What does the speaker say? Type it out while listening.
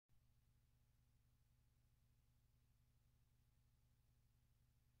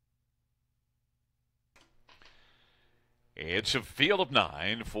It's a field of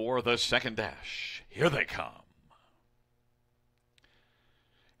 9 for the second dash. Here they come.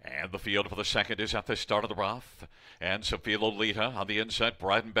 And the field for the second is at the start of the rough. And Sophia Lolita on the inside.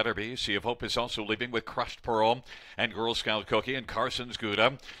 Bryden Betterby. Sea of Hope is also leaving with Crushed Pearl and Girl Scout Cookie and Carson's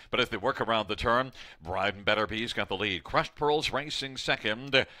Gouda. But as they work around the turn, Bryden Betterby's got the lead. Crushed Pearl's racing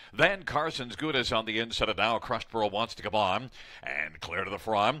second. Then Carson's Gouda's on the inside, and now Crushed Pearl wants to come on. And clear to the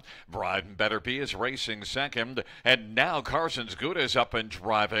front. Bryden Betterby is racing second. And now Carson's Gouda is up and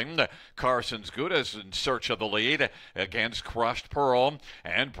driving. Carson's Gouda is in search of the lead against Crushed Pearl.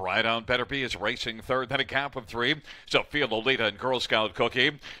 And Bryden Betterby is racing third. Then a gap of 3. Sophia Lolita and Girl Scout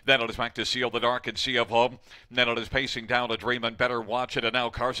Cookie. Then it is back to Seal the Dark and Sea of Hope. Then it is pacing down a Dream and Better Watch It. And now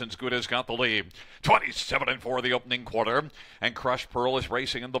Carson's Gouda's got the lead. 27-4 the opening quarter. And Crushed Pearl is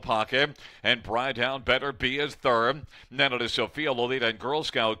racing in the pocket. And Bryden Betterby is third. And then it is Sophia Lolita and Girl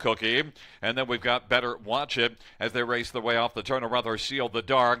Scout Cookie. And then we've got Better Watch It as they race their way off the turn, or rather Seal the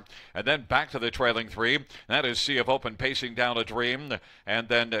Dark. And then back to the trailing 3. That is Sea of Hope and pacing down a Dream. And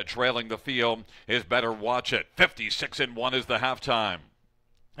then trailing the field is Better Watch It. 56-1 is the halftime.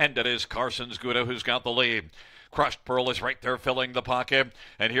 And it is Carson's Gouda who's got the lead. Crushed Pearl is right there filling the pocket.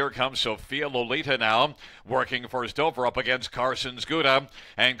 And here comes Sophia Lolita now, working first over up against Carson's Gouda.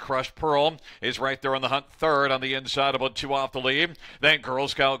 And Crushed Pearl is right there in the hunt third on the inside, about 2 off the lead. Then Girl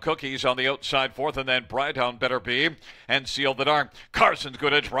Scout Cookies on the outside fourth, and then Bryden Betterby and Seal the Dark. Carson's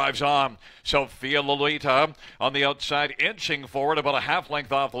Gouda drives on. Sophia Lolita on the outside, inching forward about a half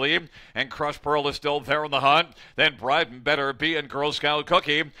length off the lead. And Crushed Pearl is still there in the hunt. Then Bryden Betterby and Girl Scout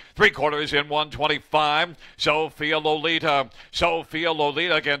Cookie. 3/4 in 125. Sophia Lolita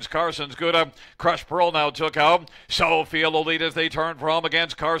against Carson's Gouda. Crushed Pearl now took out Sophia Lolita as they turn from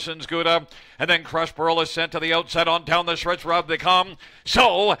against Carson's Gouda. And then Crushed Pearl is sent to the outside on down the stretch route they come.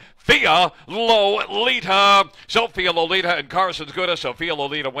 Sophia Lolita. Sophia Lolita and Carson's Gouda. Sophia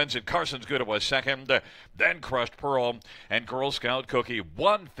Lolita wins it. Carson's Gouda was second. Then Crushed Pearl and Girl Scout Cookie.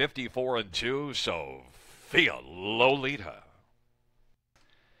 154-2. Sophia Lolita.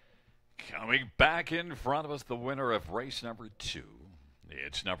 Coming back in front of us, the winner of race number 2.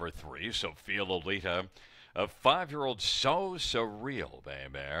 It's number 3, Sophia Lolita. A 5-year-old So Surreal Bay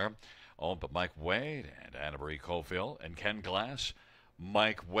Mare, owned by Mike Wade and Anna Marie Cofield and Ken Glass.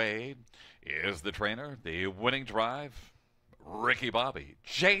 Mike Wade is the trainer. The winning drive, Ricky Bobby.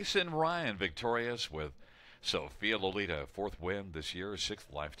 Jason Ryan victorious with Sophia Lolita. 4th win this year,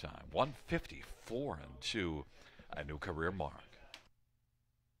 6th lifetime. 154-2, a new career mark.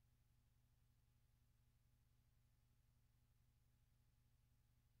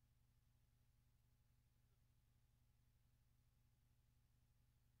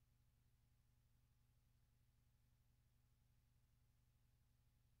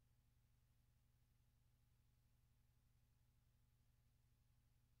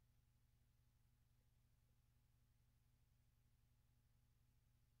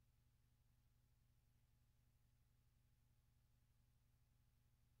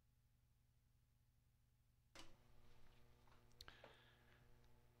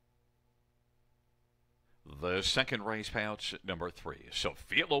 The second race payouts, number 3,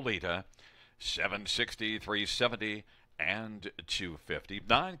 Sophia Lolita, $760, $370, and $250.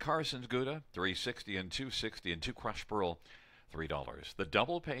 9 Carson's Gouda, $360 and $260, and 2 Crushed Pearl, $3. The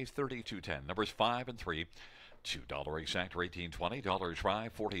double pays $32.10. Numbers 5 and 3, $2 exact, $18.20. Try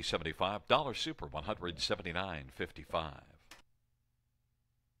 $40.75. Super $179.55.